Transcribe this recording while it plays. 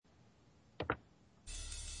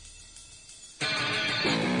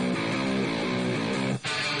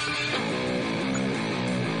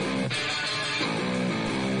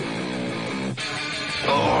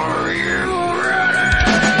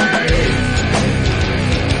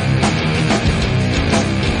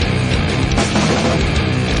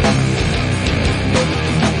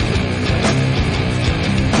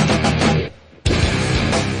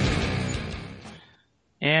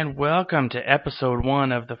Welcome to episode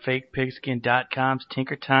 1 of the FakePigskin.com's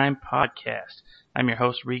Tinker Time podcast. I'm your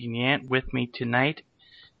host, Regan Yant. With me tonight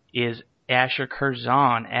is Asher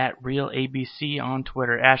Curzon at RealABC on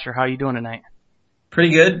Twitter. Asher, how you doing tonight? Pretty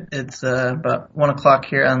good. It's about 1 o'clock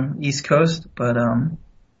here on the East Coast, but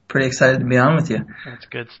pretty excited to be on with you. That's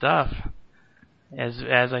good stuff. As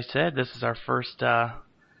I said, this is our first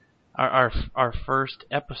our first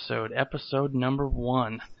episode number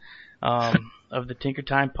 1. Of the Tinker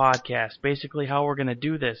Time podcast. Basically, how we're going to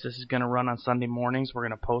do this is going to run on Sunday mornings. We're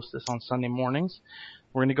going to post this on Sunday mornings.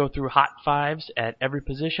 We're going to go through hot fives at every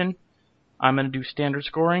position. I'm going to do standard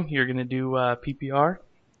scoring. You're going to do PPR.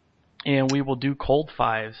 And we will do cold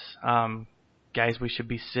fives. Guys, we should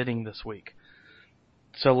be sitting this week.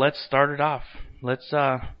 So let's start it off. Let's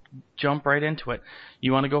jump right into it.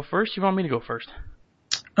 You want to go first? You want me to go first?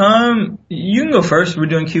 You can go first. We're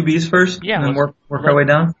doing QBs first. Yeah. And then work our way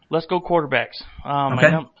down. Let's go quarterbacks. Okay.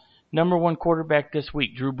 My number 1 quarterback this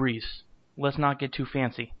week, Drew Brees. Let's not get too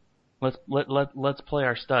fancy. Let's play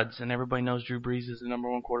our studs. And everybody knows Drew Brees is the number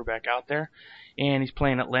 1 quarterback out there. And he's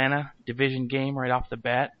playing Atlanta, division game right off the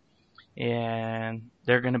bat. And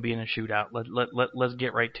they're going to be in a shootout. Let's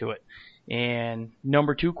get right to it. And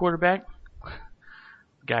number 2 quarterback,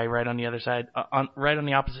 guy right on the other side, right on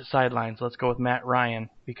the opposite sidelines. Let's go with Matt Ryan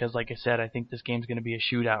because, like I said, I think this game's going to be a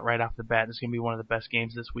shootout right off the bat. It's going to be one of the best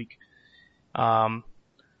games this week.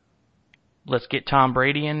 Let's get Tom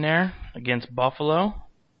Brady in there against Buffalo.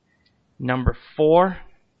 Number 4,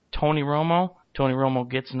 Tony Romo. Tony Romo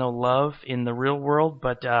gets no love in the real world,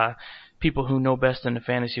 but people who know best in the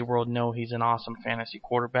fantasy world know he's an awesome fantasy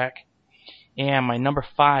quarterback. And my number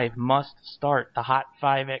 5 must start, the hot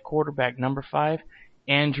 5 at quarterback. Number 5,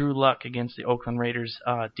 Andrew Luck against the Oakland Raiders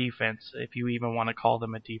defense, if you even want to call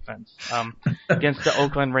them a defense, against the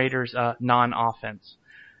Oakland Raiders non-offense.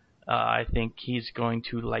 I think he's going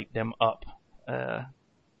to light them up.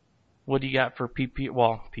 What do you got for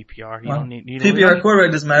PPR? You don't need PPR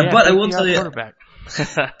quarterback doesn't matter, but I will tell you, quarterback.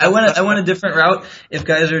 I went a different route. If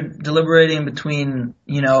guys are deliberating between,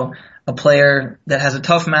 a player that has a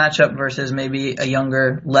tough matchup versus maybe a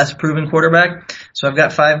younger, less proven quarterback. So I've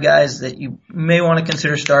got 5 guys that you may want to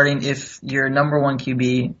consider starting if your number 1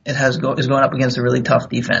 QB is going up against a really tough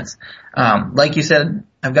defense. Like you said,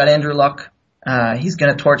 I've got Andrew Luck. He's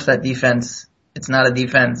going to torch that defense. It's not a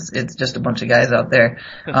defense. It's just a bunch of guys out there.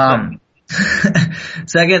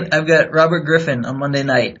 Second, I've got Robert Griffin on Monday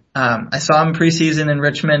night. I saw him preseason in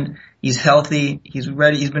Richmond. He's healthy. He's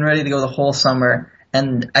ready. He's been ready to go the whole summer.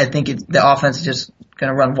 And I think the offense is just going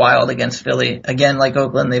to run wild against Philly. Again, like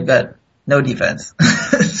Oakland, they've got no defense.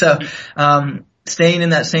 So, staying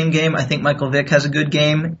in that same game, I think Michael Vick has a good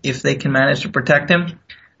game if they can manage to protect him.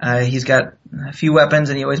 He's got a few weapons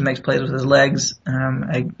and he always makes plays with his legs.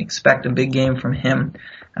 I expect a big game from him.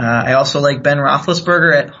 I also like Ben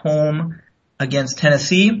Roethlisberger at home against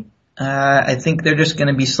Tennessee. I think they're just going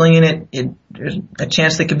to be slinging it. There's a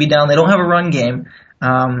chance they could be down. They don't have a run game.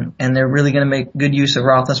 And they're really going to make good use of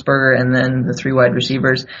Roethlisberger and then the 3 wide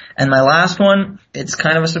receivers. And my last one, it's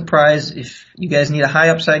kind of a surprise. If you guys need a high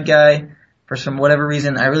upside guy for some whatever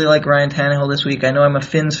reason, I really like Ryan Tannehill this week. I know I'm a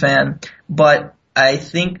Finns fan, but I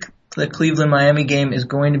think the Cleveland-Miami game is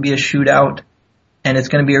going to be a shootout, and it's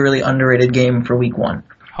going to be a really underrated game for week 1.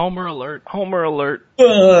 Homer alert. Homer alert.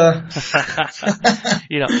 I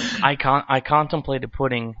contemplated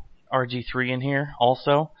putting RG3 in here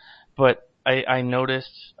also, but I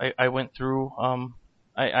noticed I went through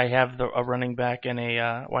I have a running back and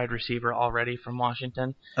a wide receiver already from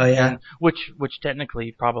Washington. Oh yeah. And which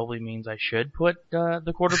technically probably means I should put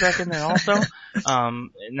the quarterback in there also.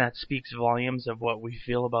 And that speaks volumes of what we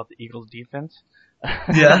feel about the Eagles defense.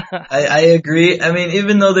 Yeah, I agree. I mean,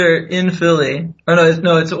 even though they're in Philly, or it's at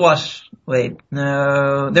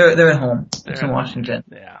they're at home. It's in Washington.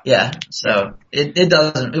 Yeah. So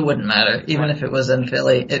it wouldn't matter even if it was in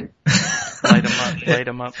Philly. Light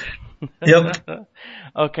them up. Yep.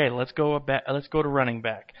 Okay, let's go to running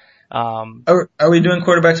back. Are we doing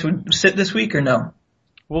quarterbacks who sit this week or no?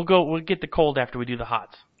 We'll get the cold after we do the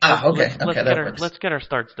hots. Okay. Let's get our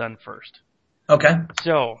starts done first. Okay.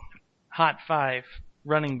 So, hot 5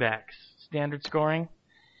 running backs, standard scoring.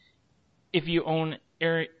 If you own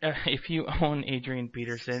Adrian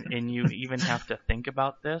Peterson and you even have to think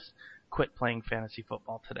about this, quit playing fantasy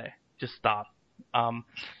football today. Just stop.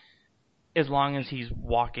 As long as he's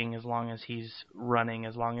walking, as long as he's running,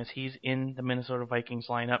 as long as he's in the Minnesota Vikings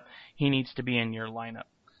lineup, he needs to be in your lineup.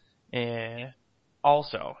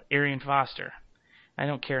 Also, Arian Foster. I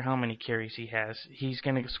don't care how many carries he has. He's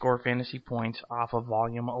going to score fantasy points off of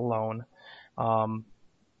volume alone. And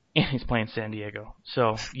he's playing San Diego.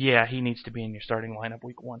 So, yeah, he needs to be in your starting lineup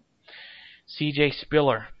week 1. C.J.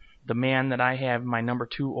 Spiller, the man that I have my number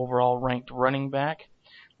 2 overall ranked running back.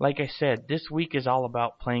 Like I said, this week is all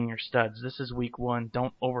about playing your studs. This is week 1.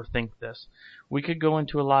 Don't overthink this. We could go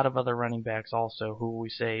into a lot of other running backs also who we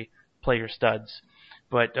say play your studs.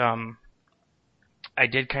 But I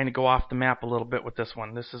did kind of go off the map a little bit with this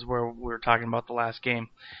one. This is where we were talking about the last game.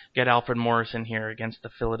 Get Alfred Morris in here against the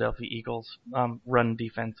Philadelphia Eagles run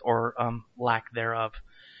defense, or lack thereof.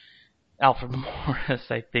 Alfred Morris,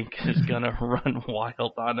 I think, is going to run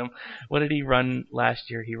wild on him. What did he run last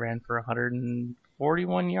year? He ran for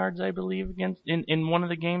 141 yards, I believe, in one of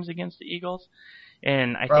the games against the Eagles.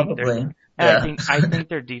 And I think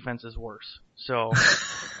their defense is worse. So,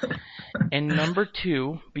 and number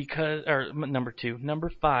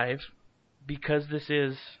 5, because this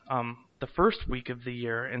is the first week of the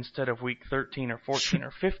year instead of week 13 or 14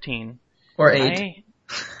 or 15 or 8.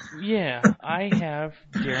 I have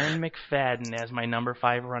Darren McFadden as my number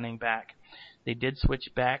 5 running back. They did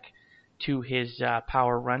switch back to his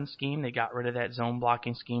power run scheme. They got rid of that zone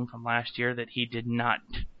blocking scheme from last year that he did not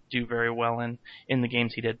do very well in the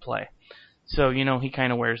games he did play. So, he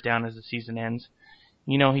kind of wears down as the season ends.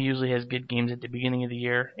 He usually has good games at the beginning of the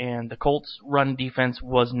year, and the Colts' run defense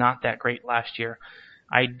was not that great last year.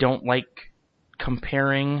 I don't like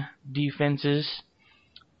comparing defenses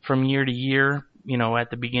from year to year, at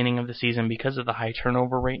the beginning of the season because of the high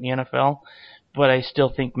turnover rate in the NFL, but I still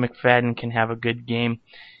think McFadden can have a good game,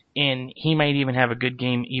 and he might even have a good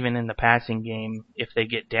game even in the passing game if they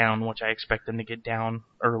get down, which I expect them to get down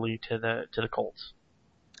early to the Colts.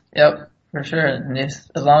 Yep, for sure. And as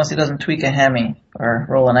long as he doesn't tweak a hammy or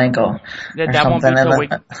roll an ankle. That won't be till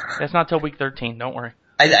that's not till week 13, don't worry.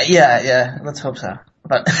 Yeah, let's hope so.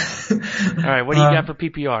 But all right, what do you got for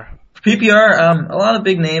PPR? PPR, a lot of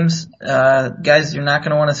big names, guys you're not going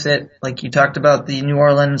to want to sit, like you talked about the New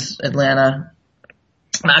Orleans, Atlanta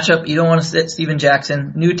matchup. You don't want to sit Steven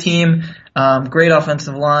Jackson. New team, great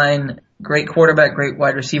offensive line, great quarterback, great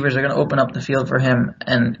wide receivers are going to open up the field for him,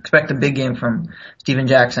 and expect a big game from Steven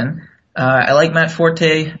Jackson. I like Matt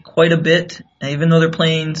Forte quite a bit, even though they're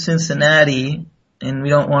playing Cincinnati, and we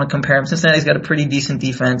don't want to compare him. Cincinnati's got a pretty decent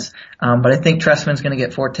defense, but I think Trestman's going to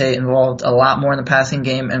get Forte involved a lot more in the passing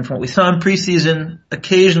game. And from what we saw in preseason,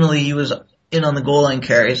 occasionally he was in on the goal line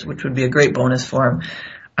carries, which would be a great bonus for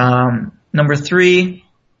him. Number 3,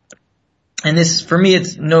 and this for me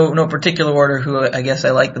it's no particular order who I guess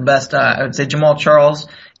I like the best. I would say Jamal Charles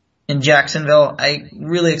in Jacksonville. I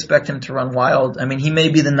really expect him to run wild. I mean, he may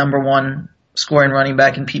be the number 1 scoring running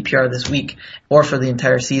back in PPR this week, or for the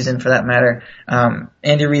entire season for that matter.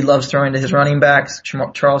 Andy Reid loves throwing to his running backs.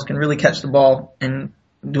 Charles can really catch the ball and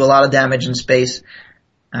do a lot of damage in space.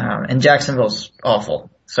 And Jacksonville's awful.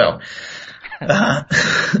 So, that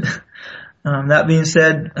being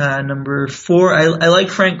said, number 4, I like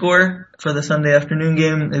Frank Gore for the Sunday afternoon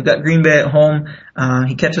game. They've got Green Bay at home.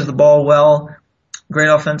 He catches the ball well. Great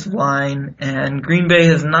offensive line, and Green Bay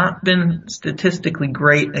has not been statistically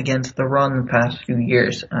great against the run the past few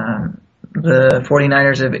years. The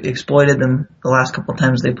 49ers have exploited them the last couple of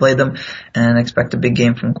times they played them, and I expect a big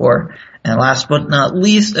game from Gore. And last but not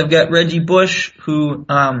least, I've got Reggie Bush, who,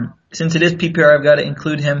 since it is PPR, I've got to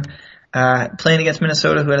include him, playing against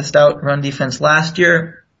Minnesota, who had a stout run defense last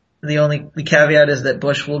year. The caveat is that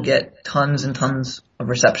Bush will get tons and tons of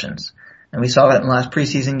receptions. And we saw that in the last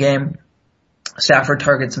preseason game. Stafford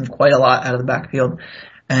targets him quite a lot out of the backfield,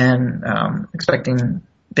 and expecting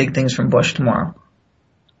big things from Bush tomorrow.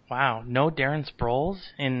 Wow, no Darren Sproles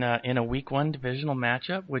in a week 1 divisional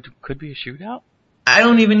matchup, which could be a shootout? I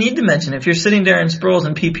don't even need to mention, if you're sitting Darren Sproles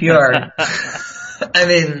in PPR, I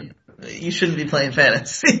mean, you shouldn't be playing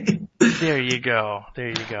fantasy. There you go.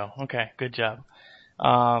 Okay, good job.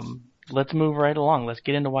 Let's move right along. Let's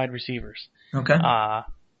get into wide receivers. Okay.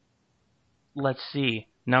 Let's see.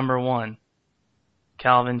 Number 1.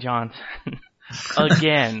 Calvin Johnson.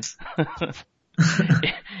 Again.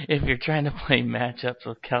 If you're trying to play matchups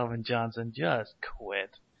with Calvin Johnson, just quit.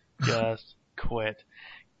 Just quit.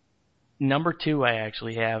 Number 2, I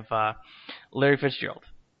actually have Larry Fitzgerald.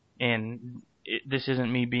 And this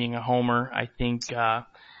isn't me being a homer. I think, I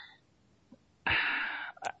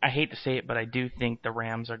hate to say it, but I do think the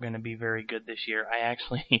Rams are going to be very good this year. I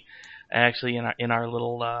actually in our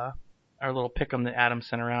little pick 'em that Adam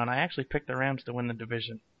sent around, I actually picked the Rams to win the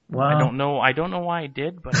division. Wow. I don't know why I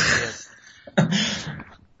did, but I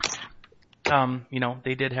did.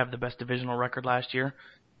 They did have the best divisional record last year.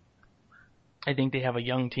 I think they have a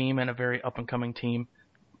young team and a very up-and-coming team,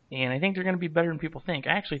 and I think they're going to be better than people think.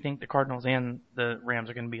 I actually think the Cardinals and the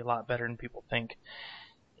Rams are going to be a lot better than people think.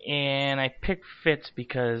 And I picked Fitz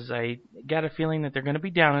because I got a feeling that they're going to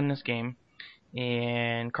be down in this game,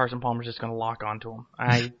 and Carson Palmer's just going to lock onto him.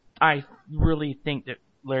 I really think that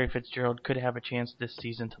Larry Fitzgerald could have a chance this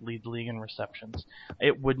season to lead the league in receptions.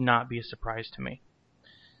 It would not be a surprise to me.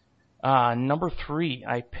 Number 3,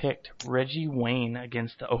 I picked Reggie Wayne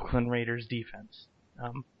against the Oakland Raiders defense.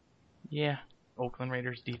 Oakland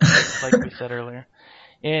Raiders defense, like we said earlier.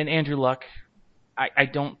 And Andrew Luck, I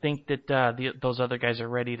don't think that those other guys are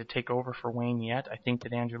ready to take over for Wayne yet. I think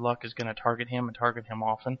that Andrew Luck is going to target him and target him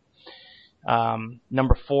often.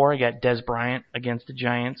 Number 4, I got Dez Bryant against the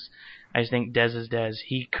Giants. I just think Dez is Dez.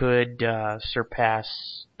 He could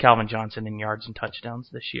surpass Calvin Johnson in yards and touchdowns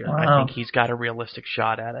this year. Wow. I think he's got a realistic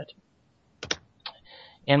shot at it.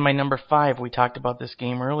 And my number 5, we talked about this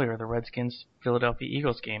game earlier, the Redskins-Philadelphia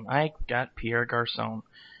Eagles game. I got Pierre Garçon.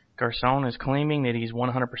 Garçon is claiming that he's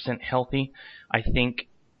 100% healthy. I think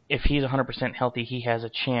if he's 100% healthy, he has a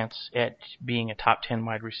chance at being a top 10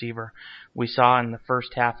 wide receiver. We saw in the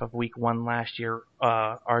first half of week 1 last year,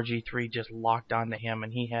 RG3 just locked onto him,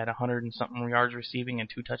 and he had 100 and something yards receiving and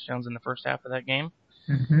 2 touchdowns in the first half of that game.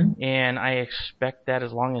 Mm-hmm. And I expect that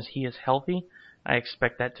as long as he is healthy, I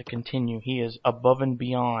expect that to continue. He is above and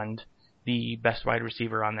beyond the best wide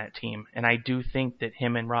receiver on that team. And I do think that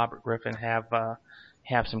him and Robert Griffin have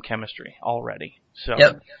some chemistry already. So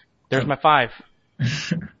There's my 5.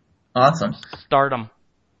 Awesome. Start them.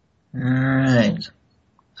 All right.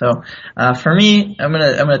 So for me, I'm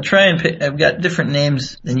gonna try and pick. I've got different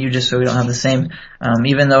names than you, just so we don't have the same.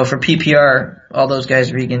 Even though for PPR, all those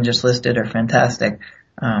guys Regan just listed are fantastic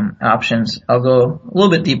options. I'll go a little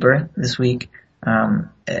bit deeper this week.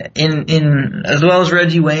 In as well as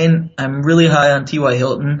Reggie Wayne, I'm really high on T.Y.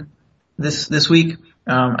 Hilton this week.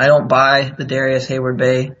 I don't buy the Darius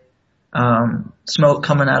Hayward-Bay smoke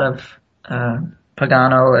coming out of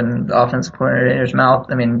Pagano and the offensive coordinator's mouth.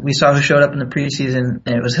 I mean, we saw who showed up in the preseason,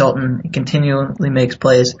 and it was Hilton. He continually makes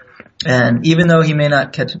plays, and even though he may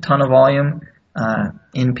not catch a ton of volume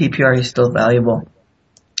in PPR, he's still valuable.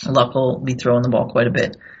 Luck will be throwing the ball quite a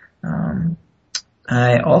bit.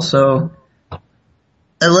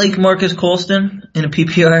 I like Marcus Colston in a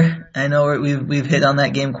PPR. I know we've hit on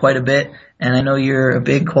that game quite a bit, and I know you're a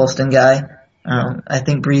big Colston guy. I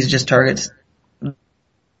think Breeze just targets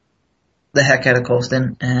the heck out of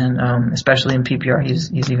Colston, and especially in PPR,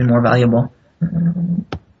 he's even more valuable.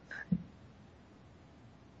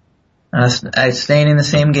 Staying in the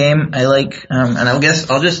same game, I like, and I'll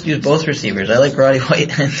just use both receivers. I like Roddy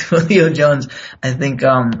White and Julio Jones. I think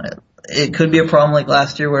it could be a problem like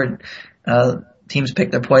last year where teams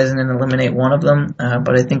pick their poison and eliminate one of them.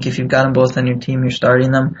 But I think if you've got them both on your team, you're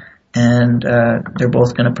starting them, and they're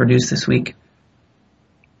both going to produce this week.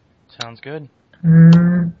 Sounds good.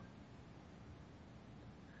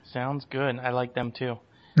 Sounds good. I like them too.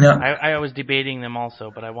 Yeah. I was debating them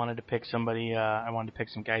also, but I wanted to pick somebody. I wanted to pick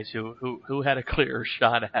some guys who had a clearer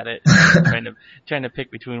shot at it. trying to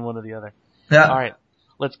pick between one or the other. Yeah. All right,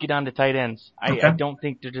 let's get on to tight ends. Okay. I don't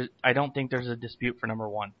think there's a dispute for number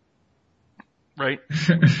 1. Right?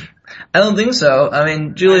 I don't think so. I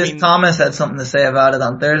mean, Julius Thomas had something to say about it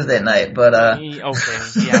on Thursday night, but okay,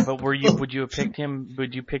 yeah, but would you have picked him?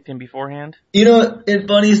 Would you picked him beforehand? You know, it's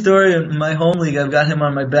funny story. In my home league, I've got him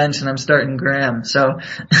on my bench, and I'm starting Graham. So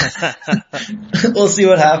we'll see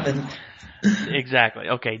what happens. Exactly.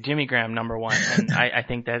 Okay, Jimmy Graham, number 1, and I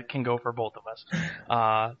think that can go for both of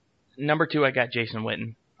us. Number 2, I got Jason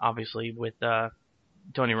Witten, obviously with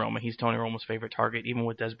Tony Romo. He's Tony Romo's favorite target, even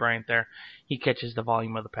with Dez Bryant there. He catches the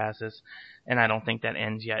volume of the passes, and I don't think that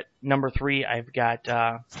ends yet. Number 3, I got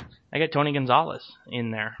Tony Gonzalez in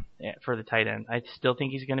there for the tight end. I still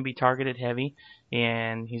think he's going to be targeted heavy,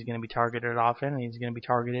 and he's going to be targeted often, and he's going to be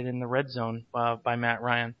targeted in the red zone by Matt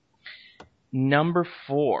Ryan. Number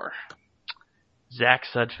 4, Zach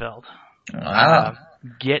Sudfeld. Wow.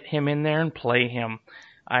 Get him in there and play him.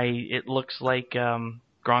 It looks like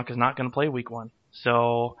Gronk is not going to play week 1.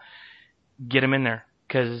 So get him in there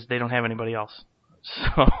because they don't have anybody else.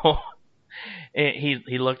 So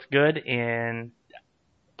he looked good, and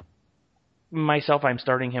myself, I'm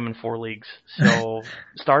starting him in 4 leagues. So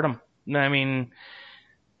start him. I mean,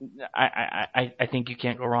 I think you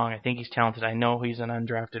can't go wrong. I think he's talented. I know he's an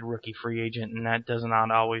undrafted rookie free agent, and that does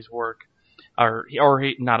not always work. Or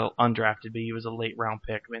he not undrafted, but he was a late round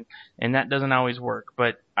pick, and that doesn't always work.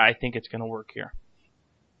 But I think it's going to work here.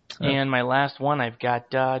 And my last one, I've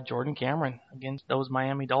got Jordan Cameron against those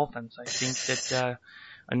Miami Dolphins. I think that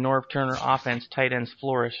a Norv Turner offense, tight ends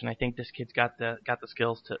flourish, and I think this kid's got the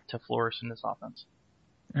skills to flourish in this offense.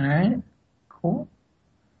 All right, cool.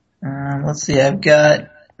 Let's see. I've got,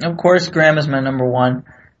 of course, Graham is my number 1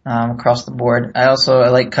 across the board. I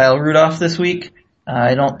like Kyle Rudolph this week.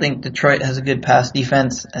 I don't think Detroit has a good pass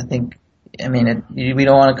defense. I think we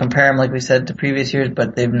don't want to compare them, like we said, to previous years,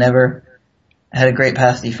 but they've never had a great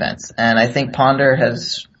pass defense. And I think Ponder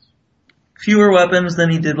has fewer weapons than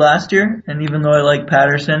he did last year. And even though I like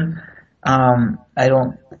Patterson, I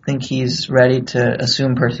don't think he's ready to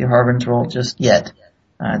assume Percy Harvin's role just yet.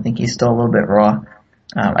 I think he's still a little bit raw.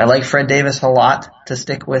 I like Fred Davis a lot to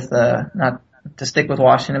stick with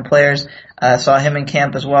Washington players. Saw him in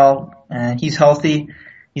camp as well. He's healthy.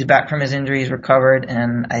 He's back from his injury. He's recovered.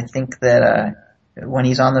 And I think that, when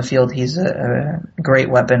he's on the field, he's a great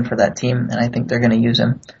weapon for that team. And I think they're going to use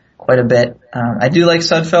him quite a bit. I do like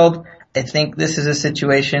Sudfeld. I think this is a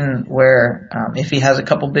situation where, if he has a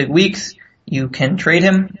couple big weeks, you can trade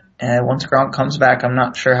him. Once Gronk comes back, I'm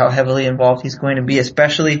not sure how heavily involved he's going to be,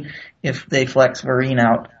 especially if they flex Vereen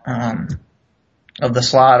out of the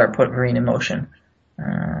slot or put Vereen in motion.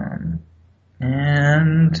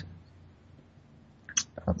 And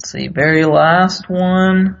let's see, very last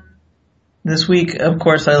one this week. Of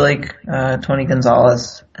course, I like Tony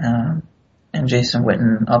Gonzalez and Jason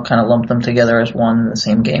Witten. I'll kind of lump them together as one in the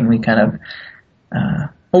same game. We kind of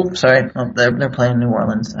they're playing New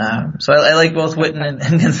Orleans. So I like both Witten and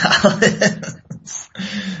Gonzalez.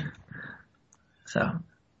 So.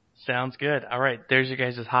 Sounds good. All right, there's your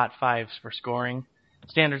guys' hot fives for scoring,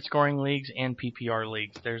 standard scoring leagues and PPR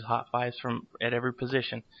leagues. There's hot fives from at every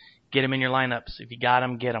position. Get them in your lineups. If you got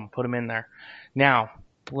them, get them. Put them in there. Now,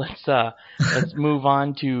 let's move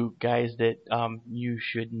on to guys that you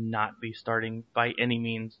should not be starting by any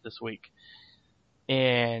means this week.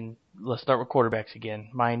 And let's start with quarterbacks again.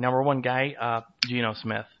 My number one guy, Geno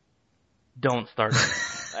Smith. Don't start him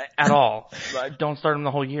at all. Don't start him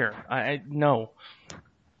the whole year. No.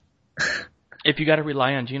 If you got to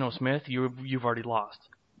rely on Geno Smith, you've already lost.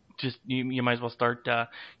 Just you might as well start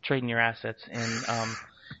trading your assets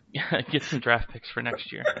and get some draft picks for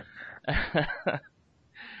next year.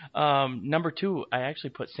 Number two, I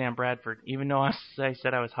actually put Sam Bradford, even though I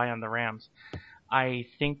said I was high on the Rams. I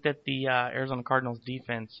think that the Arizona Cardinals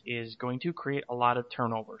defense is going to create a lot of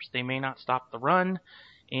turnovers. They may not stop the run,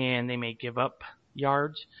 and they may give up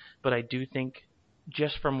yards, but I do think,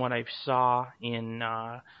 just from what I saw in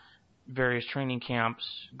various training camps,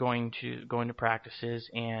 going to practices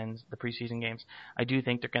and the preseason games, I do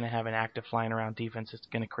think they're going to have an active flying around defense that's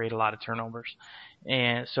going to create a lot of turnovers.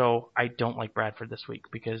 And so I don't like Bradford this week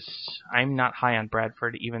because I'm not high on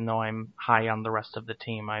Bradford, even though I'm high on the rest of the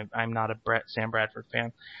team. I'm not a Sam Bradford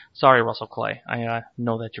fan. Sorry, Russell Clay. I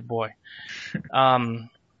know that's your boy.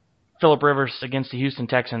 Phillip Rivers against the Houston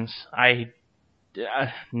Texans. Same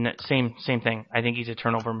thing. I think he's a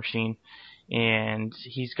turnover machine. And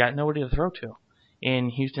he's got nobody to throw to.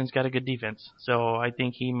 And Houston's got a good defense. So I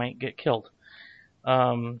think he might get killed.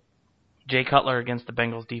 Jay Cutler against the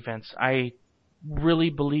Bengals defense. I really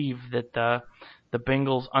believe that the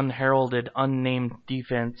Bengals unheralded, unnamed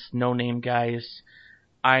defense, no-name guys,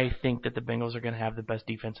 I think that the Bengals are going to have the best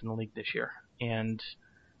defense in the league this year. And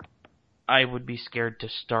I would be scared to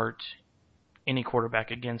start any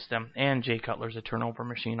quarterback against them. And Jay Cutler's a turnover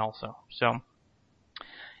machine also. So...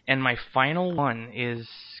 And my final one is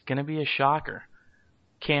going to be a shocker.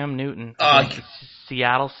 Cam Newton against the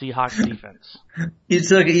Seattle Seahawks defense. You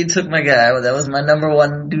took my guy. That was my number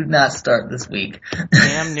one. Do not start this week.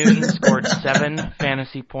 Cam Newton scored 7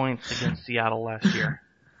 fantasy points against Seattle last year.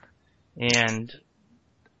 And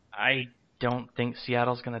I don't think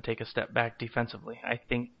Seattle's going to take a step back defensively. I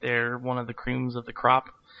think they're one of the creams of the crop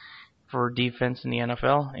for defense in the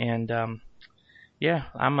NFL. And,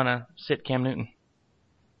 I'm going to sit Cam Newton.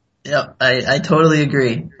 Yep, I totally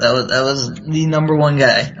agree. That was the number one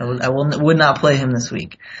guy. I would not play him this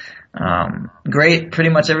week. Great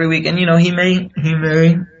pretty much every week. And he may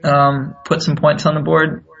put some points on the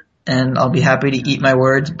board, and I'll be happy to eat my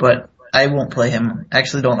words, but I won't play him. I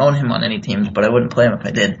actually don't own him on any teams, but I wouldn't play him if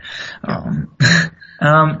I did.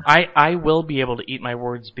 I will be able to eat my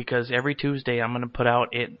words because every Tuesday I'm going to put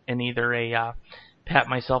out in either a pat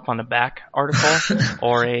myself on the back article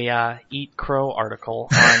or a eat crow article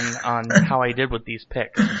on how I did with these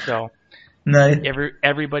picks. So nice.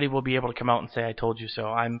 Everybody will be able to come out and say I told you so.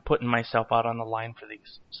 I'm putting myself out on the line for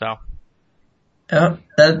these. So yeah,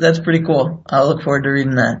 that's pretty cool. I'll look forward to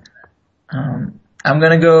reading that. I'm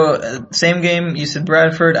gonna go same game. You said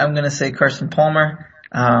Bradford. I'm gonna say Carson Palmer.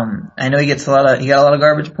 I know he got a lot of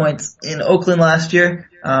garbage points in Oakland last year.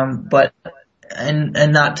 But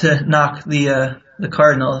not to knock the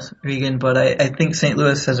Cardinals, Regan, but I think St.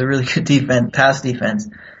 Louis has a really good pass defense,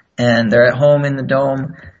 and they're at home in the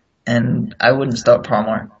Dome, and I wouldn't start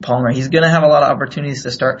Palmer. He's going to have a lot of opportunities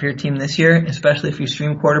to start for your team this year, especially if you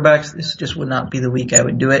stream quarterbacks. This just would not be the week I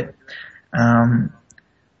would do it.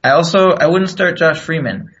 I wouldn't start Josh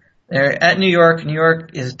Freeman. They're at New York. New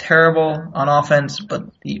York is terrible on offense, but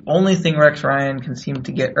the only thing Rex Ryan can seem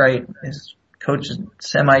to get right is coach a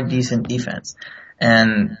semi-decent defense.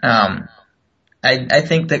 And I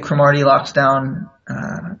think that Cromartie locks down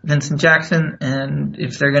Vincent Jackson, and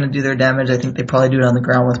if they're going to do their damage, I think they probably do it on the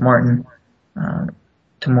ground with Martin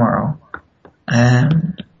tomorrow.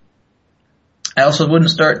 And I also wouldn't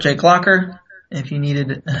start Jake Locker if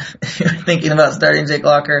you're thinking about starting Jake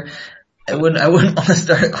Locker. I wouldn't want to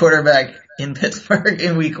start a quarterback in Pittsburgh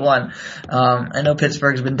in week 1. I know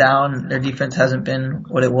Pittsburgh's been down. Their defense hasn't been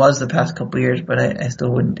what it was the past couple of years, but I still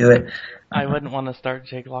wouldn't do it. I wouldn't want to start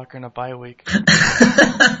Jake Locker in a bye week. We're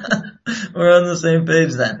on the same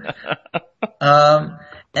page then. And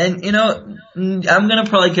I'm gonna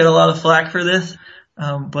probably get a lot of flack for this,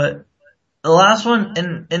 but the last one,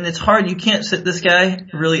 and it's hard, you can't sit this guy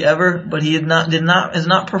really ever, but he has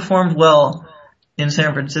not performed well in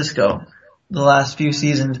San Francisco the last few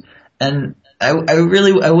seasons, and it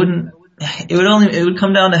would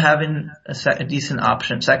come down to having a decent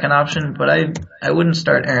second option, but I wouldn't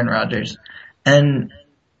start Aaron Rodgers. And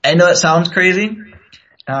I know it sounds crazy,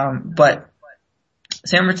 but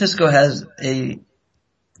San Francisco has a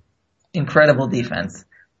incredible defense,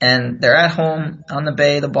 and they're at home on the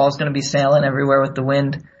Bay. The ball's going to be sailing everywhere with the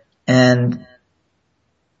wind, and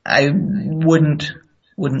I wouldn't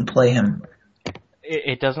play him.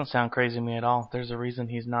 It doesn't sound crazy to me at all. There's a reason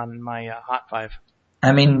he's not in my hot 5.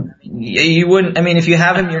 I mean, you wouldn't. I mean, if you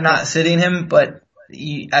have him, you're not sitting him. But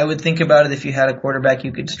I would think about it if you had a quarterback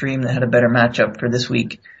you could stream that had a better matchup for this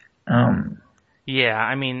week. Yeah,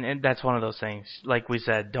 I mean, that's one of those things. Like we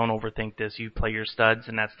said, don't overthink this. You play your studs,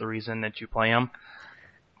 and that's the reason that you play them.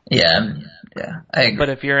 Yeah, I agree. But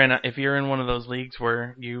if you're in one of those leagues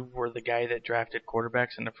where you were the guy that drafted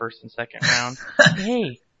quarterbacks in the first and second round,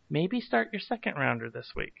 hey. Maybe start your second rounder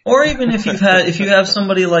this week. Or even if you have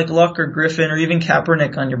somebody like Luck or Griffin or even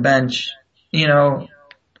Kaepernick on your bench, I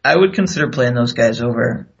would consider playing those guys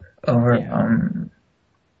over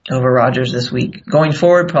Rodgers this week. Going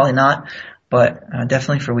forward, probably not, but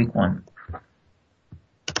definitely for week 1.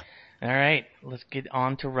 All right, let's get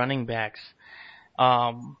on to running backs.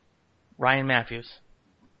 Ryan Matthews,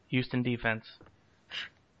 Houston defense.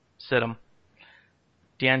 Sit him.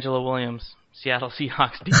 D'Angelo Williams, Seattle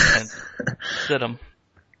Seahawks defense. Sit him.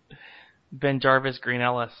 Ben Jarvis, Green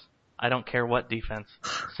Ellis. I don't care what defense.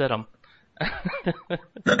 Sit him.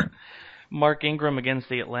 Mark Ingram against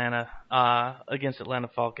the Atlanta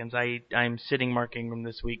Falcons. I'm sitting Mark Ingram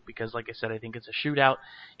this week because, like I said, I think it's a shootout,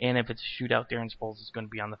 and if it's a shootout, Darren Sproles is going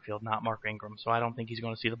to be on the field, not Mark Ingram. So I don't think he's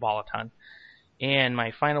going to see the ball a ton. And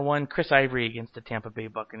my final one, Chris Ivory against the Tampa Bay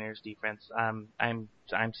Buccaneers defense. I'm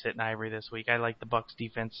sitting Ivory this week. I like the Bucs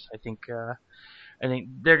defense. I think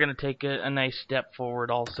they're going to take a nice step forward.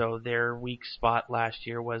 Also, their weak spot last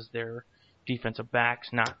year was their defensive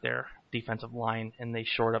backs, not their defensive line, and they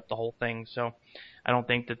shored up the whole thing. So I don't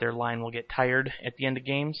think that their line will get tired at the end of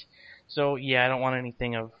games. So yeah, I don't want want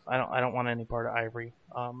any part of Ivory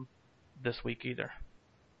this week either.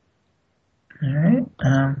 All right.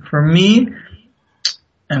 For me,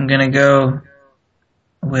 I'm gonna go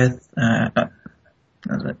with is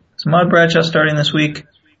Ahmad Bradshaw starting this week?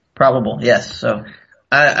 Probable, yes. So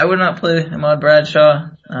I would not play Ahmad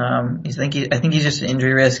Bradshaw. I think he's just an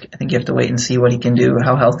injury risk. I think you have to wait and see what he can do,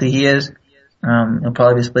 how healthy he is. He'll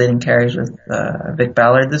probably be splitting carries with Vic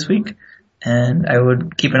Ballard this week, and I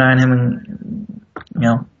would keep an eye on him and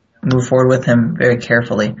move forward with him very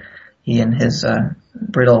carefully. He and his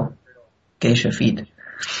brittle geisha feet.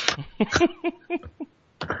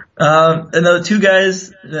 And the two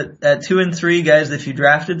guys at 2 and 3 guys, if you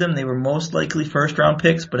drafted them, they were most likely first round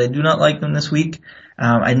picks, but I do not like them this week.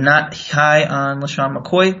 I'm not high on LaShawn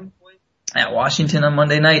McCoy at Washington on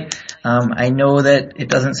Monday night. I know that it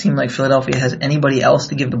doesn't seem like Philadelphia has anybody else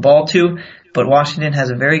to give the ball to, but Washington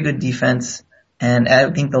has a very good defense, and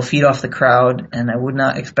I think they'll feed off the crowd, and I would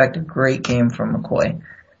not expect a great game from McCoy.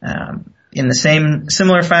 In the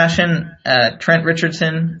similar fashion, Trent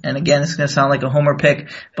Richardson, and again, it's going to sound like a homer pick,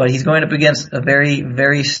 but he's going up against a very,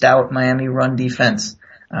 very stout Miami run defense.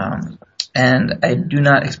 And I do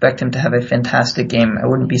not expect him to have a fantastic game. I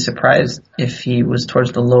wouldn't be surprised if he was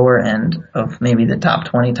towards the lower end of maybe the top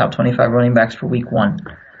 20, top 25 running backs for week 1.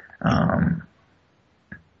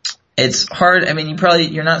 It's hard. I mean,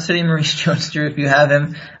 you're not sitting Maurice Jones-Drew if you have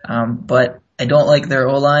him. But I don't like their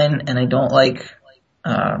O-line, and I don't like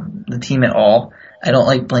the team at all. I don't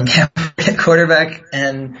like Blaine Gabbert at quarterback,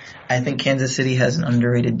 and I think Kansas City has an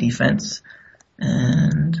underrated defense.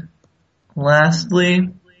 And lastly,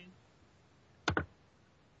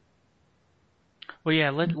 Well,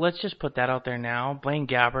 yeah, let's just put that out there now. Blaine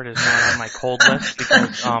Gabbert is not on my cold list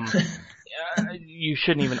because you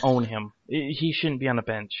shouldn't even own him. He shouldn't be on the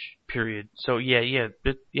bench. Period. So yeah,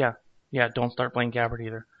 don't start Blaine Gabbert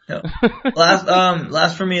either. Yep.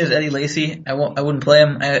 Last for me is Eddie Lacy. I wouldn't play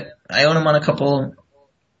him. I own him on a couple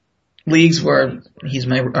leagues where he's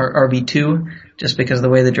my RB2 just because of the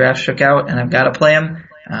way the draft shook out, and I've got to play him.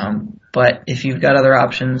 But if you've got other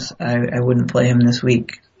options, I wouldn't play him this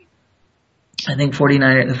week. I think the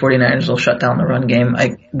 49ers will shut down the run game.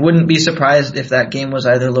 I wouldn't be surprised if that game was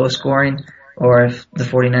either low scoring or if the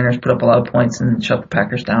 49ers put up a lot of points and shut the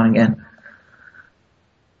Packers down again.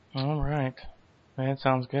 All right. That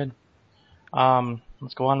sounds good.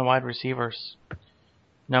 Let's go on to wide receivers.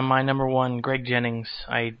 Now, my number one, Greg Jennings.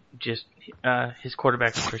 His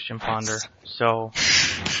quarterback is Christian Ponder. So,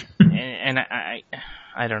 and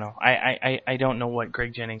I don't know. I don't know what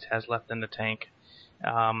Greg Jennings has left in the tank.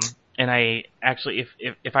 And I actually,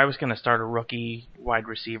 if I was going to start a rookie wide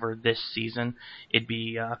receiver this season, it'd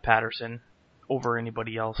be Patterson over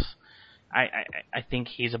anybody else. I think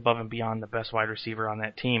he's above and beyond the best wide receiver on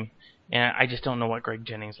that team. And I just don't know what Greg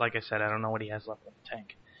Jennings, like I said, I don't know what he has left in the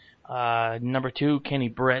tank. Number 2, Kenny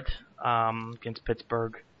Britt against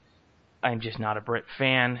Pittsburgh. I'm just not a Britt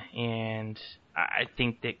fan, and I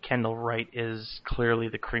think that Kendall Wright is clearly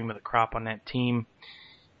the cream of the crop on that team.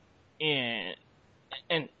 And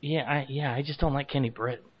I just don't like Kenny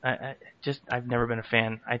Britt. I've never been a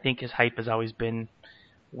fan. I think his hype has always been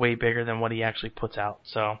way bigger than what he actually puts out.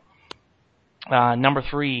 So, number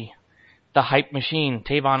 3, the hype machine,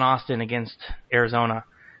 Tavon Austin against Arizona.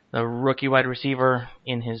 The rookie wide receiver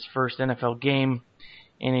in his first NFL game,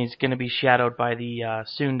 and he's going to be shadowed by the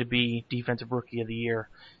soon-to-be Defensive Rookie of the Year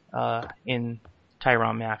in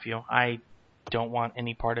Tyrann Mathieu. I don't want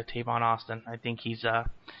any part of Tavon Austin. I think he's a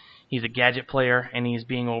gadget player, and he's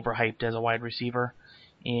being overhyped as a wide receiver.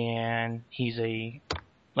 And he's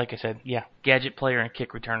like I said, gadget player and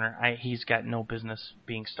kick returner. He's got no business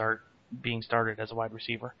being started as a wide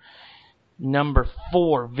receiver. Number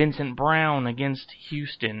 4, Vincent Brown against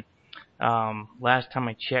Houston. Last time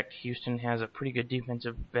I checked, Houston has a pretty good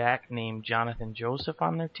defensive back named Jonathan Joseph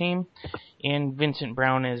on their team, and Vincent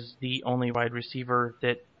Brown is the only wide receiver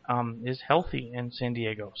that is healthy in San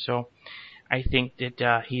Diego. So I think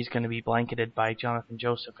that he's going to be blanketed by Jonathan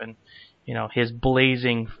Joseph, and his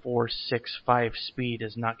blazing 4.65 speed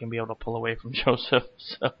is not going to be able to pull away from Joseph.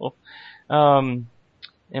 So, and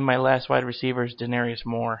my last wide receiver is Denarius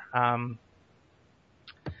Moore.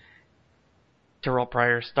 Terrell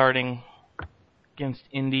Pryor starting against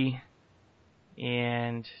Indy,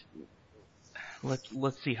 and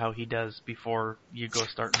let's see how he does before you go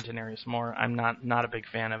starting Denarius Moore. I'm not a big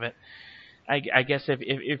fan of it. I guess if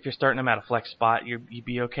you're starting him at a flex spot, you'd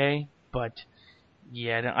be okay. But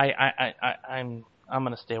yeah, I'm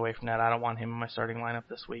gonna stay away from that. I don't want him in my starting lineup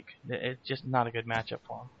this week. It's just not a good matchup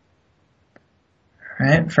for him. All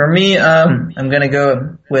right, for me, I'm gonna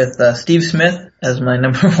go with Steve Smith as my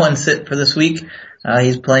number 1 sit for this week.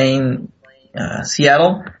 He's playing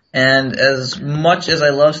Seattle, and as much as I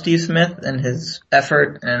love Steve Smith and his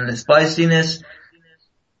effort and his feistiness,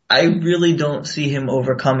 I really don't see him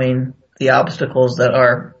overcoming the obstacles that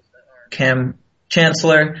are Cam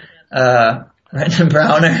Chancellor, Brandon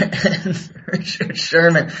Browner, and Richard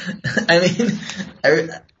Sherman. I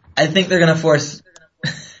mean, I think they're gonna force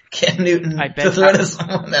Cam Newton to throw to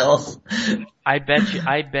someone else. I bet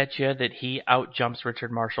you that he outjumps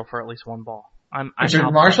Richard Marshall for at least one ball.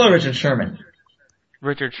 Richard Marshall or Richard Sherman?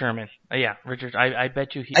 Richard Sherman. Yeah, Richard. I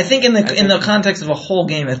bet you. I think in the context of a whole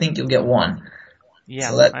game, I think you'll get one.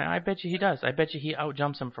 Yeah, so I bet you he does. I bet you he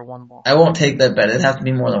outjumps him for one ball. I won't take that bet. It'd have to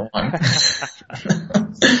be more than one.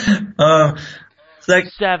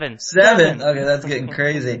 Seven. Okay, that's getting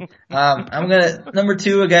crazy. I'm number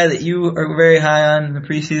 2, a guy that you are very high on in the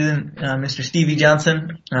preseason, Mr. Stevie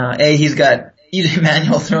Johnson. He's got EJ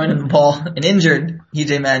Manuel throwing in the ball, an injured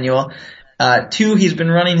EJ Manuel. 2, he's been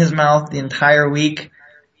running his mouth the entire week,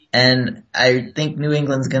 and I think New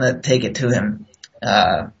England's gonna take it to him.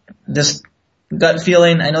 Just gut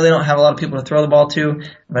feeling. I know they don't have a lot of people to throw the ball to,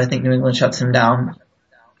 but I think New England shuts him down.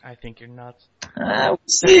 I think you're nuts. We'll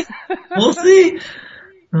see. We'll see.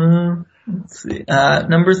 Let's see.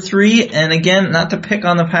 Number 3, and again, not to pick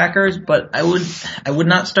on the Packers, but I would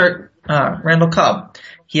not start Randall Cobb.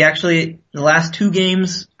 He actually, the last 2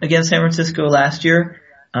 games against San Francisco last year,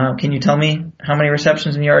 can you tell me how many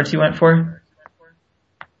receptions and yards he went for?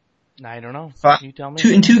 I don't know. Can you tell me?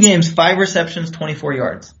 In 2 games, 5 receptions, 24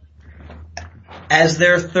 yards. as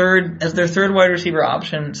their third wide receiver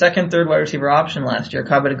option, third wide receiver option last year.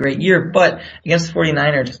 Cobb had a great year, but against the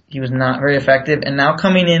 49ers, he was not very effective. And now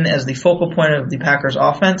coming in as the focal point of the Packers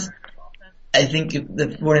offense, I think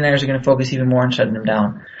the 49ers are going to focus even more on shutting him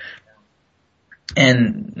down.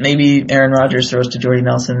 And maybe Aaron Rodgers throws to Jordy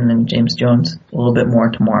Nelson and James Jones a little bit more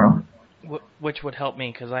tomorrow. Which would help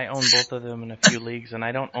me because I own both of them in a few leagues, and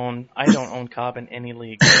I don't own Cobb in any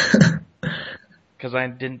league because I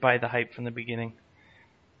didn't buy the hype from the beginning.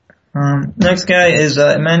 Next guy is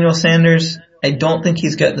Emmanuel Sanders. I don't think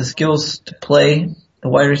he's got the skills to play the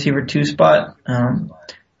wide receiver 2 spot.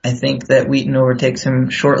 I think that Wheaton overtakes him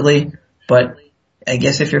shortly, but I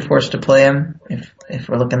guess if you're forced to play him, if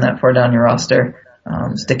we're looking that far down your roster,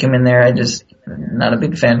 stick him in there. Not a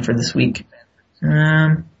big fan for this week.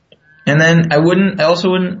 And then I wouldn't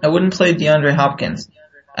play DeAndre Hopkins.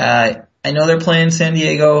 I know they're playing San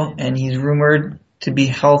Diego and he's rumored to be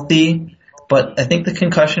healthy, but I think the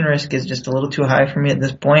concussion risk is just a little too high for me at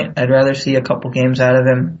this point. I'd rather see a couple games out of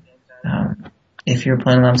him, if you're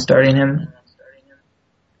planning on starting him.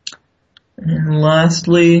 And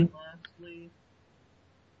lastly,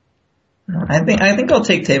 I think I'll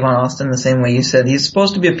take Tavon Austin the same way you said. He's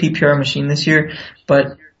supposed to be a PPR machine this year,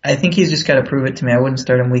 but I think he's just got to prove it to me. I wouldn't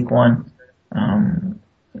start him week 1, and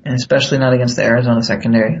especially not against the Arizona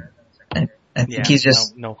secondary. I think he's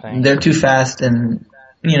just no thanks. They're too fast, and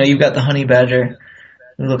you've got the Honey Badger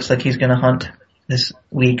who looks like he's going to hunt this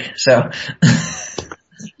week. So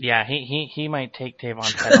yeah, he might take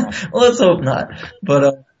Tavon's head off. Well, let's hope not.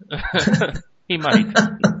 But he might.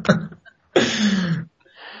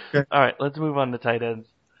 All right, let's move on to tight ends.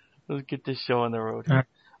 Let's get this show on the road.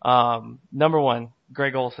 Number 1,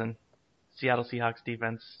 Greg Olsen, Seattle Seahawks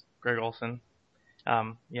defense. Greg Olsen.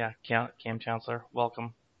 Cam Chancellor,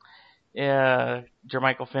 welcome.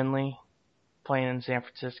 Jermichael Finley, playing in San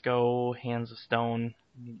Francisco, hands of stone.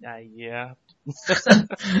 Yeah.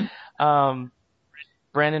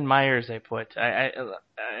 Brandon Myers, I put.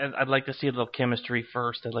 I'd like to see a little chemistry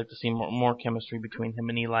first. I'd like to see more chemistry between him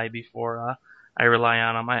and Eli before I rely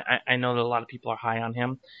on him. I know that a lot of people are high on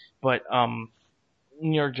him, but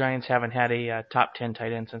New York Giants haven't had a top 10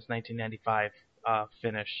 tight end since 1995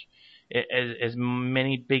 finish. As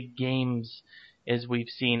many big games as we've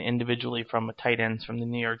seen individually from tight ends from the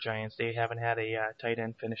New York Giants, they haven't had a tight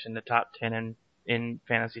end finish in the top 10 in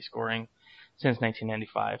fantasy scoring since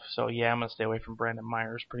 1995. So yeah, I'm going to stay away from Brandon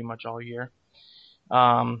Myers pretty much all year.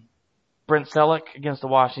 Brent Selleck against the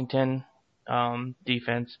Washington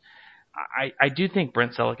defense. I do think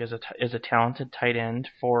Brent Selleck is a talented tight end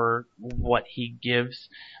for what he gives.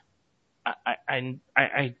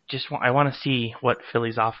 I want to see what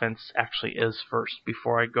Philly's offense actually is first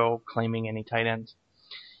before I go claiming any tight ends.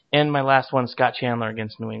 And my last one, Scott Chandler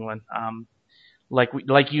against New England.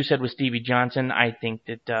 Like you said with Stevie Johnson, I think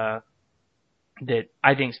that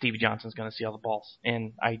Stevie Johnson's going to see all the balls,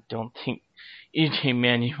 and I don't think EJ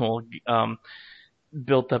Manuel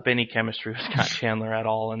built up any chemistry with Scott Chandler at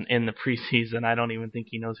all in the preseason. I don't even think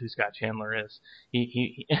he knows who Scott Chandler is.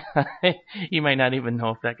 He might not even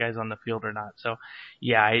know if that guy's on the field or not. So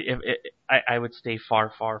yeah, I would stay far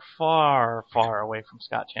away from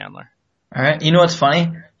Scott Chandler. All right. You know what's funny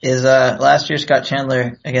is last year Scott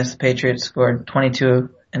Chandler against the Patriots scored 22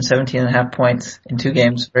 and 17.5 points in 2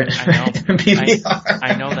 games for PPR.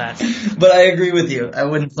 I know that. But I agree with you. I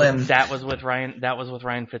wouldn't play him. That was with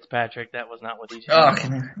Ryan Fitzpatrick. That was not with EJ. Oh,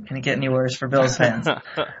 can it get any worse for Bills fans?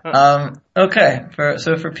 Okay. For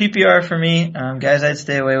PPR for me, guys I'd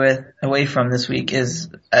stay away from this week is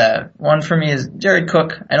one for me is Jared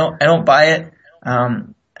Cook. I don't buy it.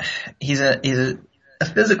 He's a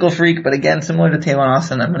physical freak, but again, similar to Tavon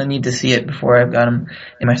Austin, I'm going to need to see it before I've got him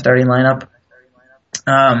in my starting lineup.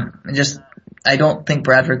 I don't think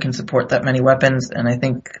Bradford can support that many weapons, and I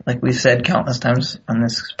think, like we've said countless times on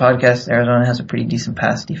this podcast, Arizona has a pretty decent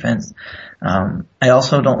pass defense. I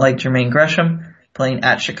also don't like Jermaine Gresham playing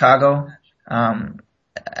at Chicago.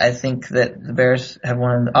 I think that the Bears have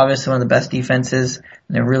obviously one of the best defenses, and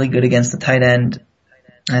they're really good against the tight end,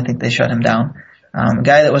 and I think they shut him down. A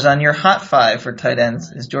guy that was on your hot 5 for tight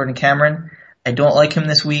ends is Jordan Cameron. I don't like him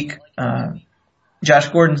this week. Josh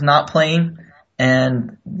Gordon's not playing,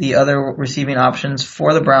 and the other receiving options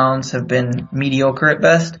for the Browns have been mediocre at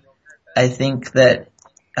best. I think that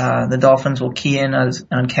the Dolphins will key in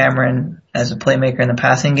on Cameron as a playmaker in the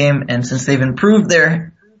passing game, and since they've improved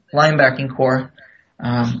their linebacking core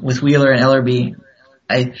with Wheeler and Ellerbe,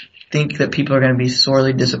 I think that people are going to be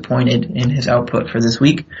sorely disappointed in his output for this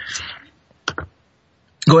week.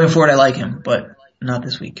 Going forward, I like him, but not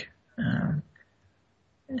this week. And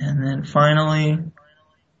then finally,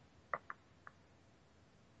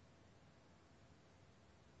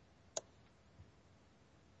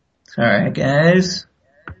 Alright, guys.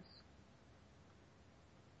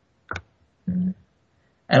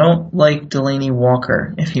 I don't like Delaney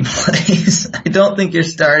Walker if he plays. I don't think you're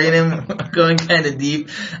starting him. Going kind of deep.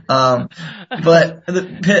 But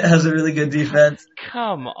the Pitt has a really good defense.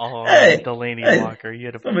 Come on, Delaney Walker.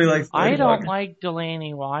 Somebody likes Delaney I don't Walker. like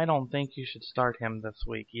Delaney. Well, I don't think you should start him this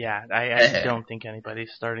week. Yeah, I don't think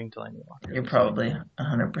anybody's starting Delaney Walker. You're probably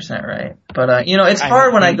 100% right. But, it's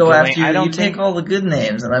hard when I go after you. You take all the good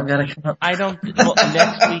names and I've got to come up. Well,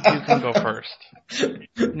 next week you can go first.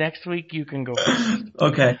 Next week you can go first.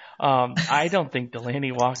 Okay. I don't think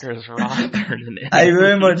Delaney Walker is rostered in it. I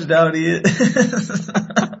very much doubt he is.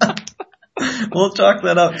 We'll chalk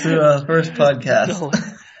that up to first podcast.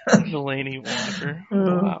 Delaney Walker.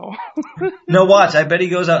 Wow. No, watch. I bet he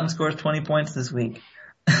goes out and scores 20 points this week.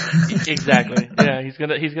 Exactly. Yeah, he's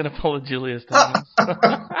gonna pull a Julius Thomas.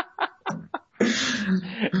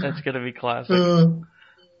 That's gonna be classic.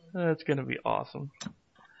 That's gonna be awesome.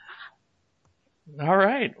 All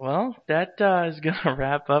right. Well, that is gonna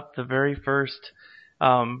wrap up the very first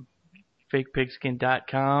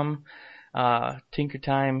FakePigskin.com Tinker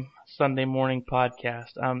Time Sunday morning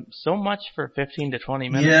podcast. So much for 15 to 20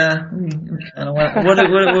 minutes. Yeah.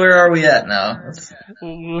 Where are we at now?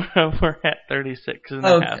 We're at 36 and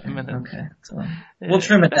a half minutes. Okay. So we'll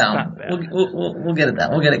trim it down. We'll get it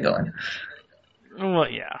down. We'll get it going. Well,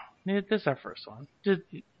 yeah. This is our first one. Feel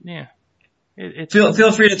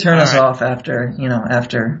free to turn us off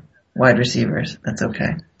after wide receivers. That's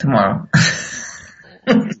okay. Tomorrow.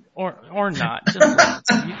 Or not. Just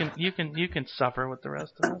you can suffer with the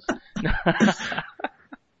rest of us.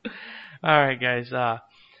 All right, guys.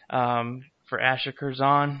 For Asher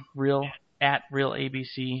Curzon, at Real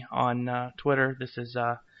ABC on Twitter. This is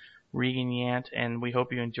Regan Yant, and we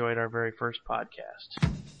hope you enjoyed our very first podcast.